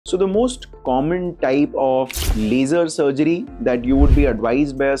So the most common type of laser surgery that you would be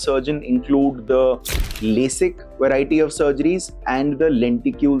advised by a surgeon include the Lasik variety of surgeries and the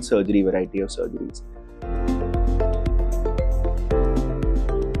lenticule surgery variety of surgeries.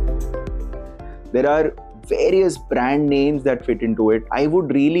 There are various brand names that fit into it. I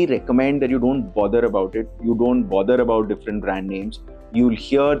would really recommend that you don't bother about it. You don't bother about different brand names. You'll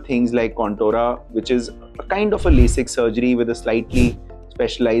hear things like Contoura, which is a kind of a Lasik surgery with a slightly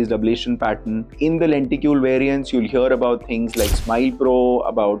specialized ablation pattern. In the lenticule variants, you'll hear about things like Smile Pro,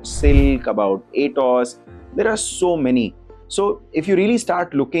 about Silk, about Atos. There are so many. So if you really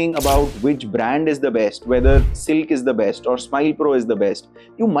start looking about which brand is the best, whether Silk is the best or Smile Pro is the best,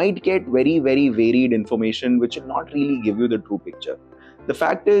 you might get very, very varied information which will not really give you the true picture. The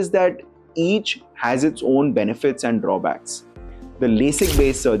fact is that each has its own benefits and drawbacks. The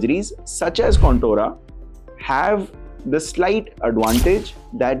LASIK-based surgeries, such as Contoura, have the slight advantage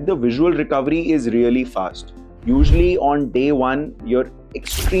that the visual recovery is really fast. Usually on day one, you're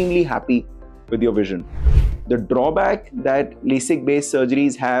extremely happy with your vision. The drawback that LASIK-based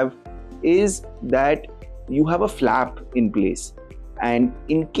surgeries have is that you have a flap in place. And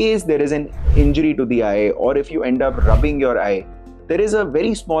in case there is an injury to the eye, or if you end up rubbing your eye, there is a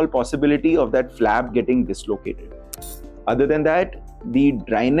very small possibility of that flap getting dislocated. Other than that, the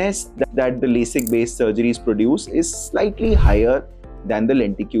dryness that the LASIK-based surgeries produce is slightly higher than the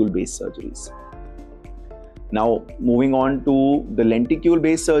lenticule-based surgeries. Now, moving on to the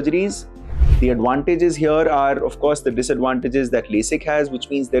lenticule-based surgeries, the advantages here are, of course, the disadvantages that LASIK has,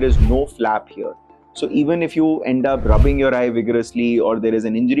 which means there is no flap here. So even if you end up rubbing your eye vigorously or there is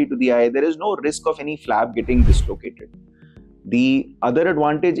an injury to the eye, there is no risk of any flap getting dislocated. The other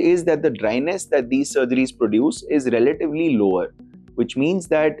advantage is that the dryness that these surgeries produce is relatively lower, which means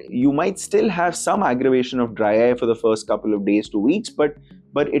that you might still have some aggravation of dry eye for the first couple of days to weeks, but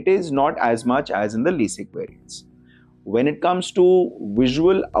it is not as much as in the LASIK variants. When it comes to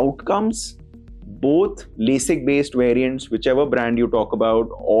visual outcomes, both LASIK-based variants, whichever brand you talk about,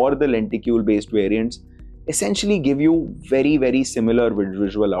 or the lenticule-based variants, essentially give you very, very similar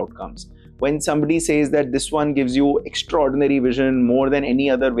visual outcomes. When somebody says that this one gives you extraordinary vision more than any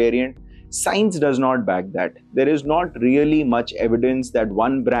other variant, science does not back that. There is not really much evidence that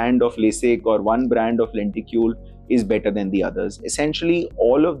one brand of LASIK or one brand of lenticule is better than the others. Essentially,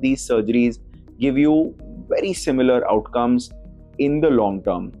 all of these surgeries give you very similar outcomes in the long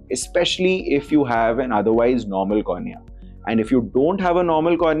term, especially if you have an otherwise normal cornea. And if you don't have a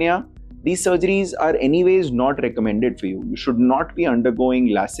normal cornea, these surgeries are anyways not recommended for you. You should not be undergoing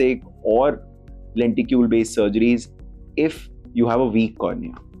LASIK or lenticule-based surgeries if you have a weak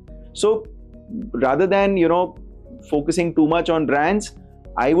cornea. So rather than, focusing too much on brands,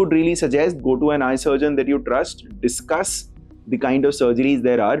 I would really suggest go to an eye surgeon that you trust, discuss the kind of surgeries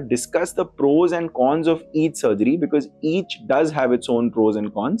there are, discuss the pros and cons of each surgery, because each does have its own pros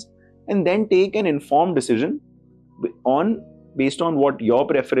and cons, and then take an informed decision based on what your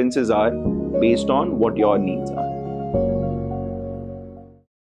preferences are, based on what your needs are.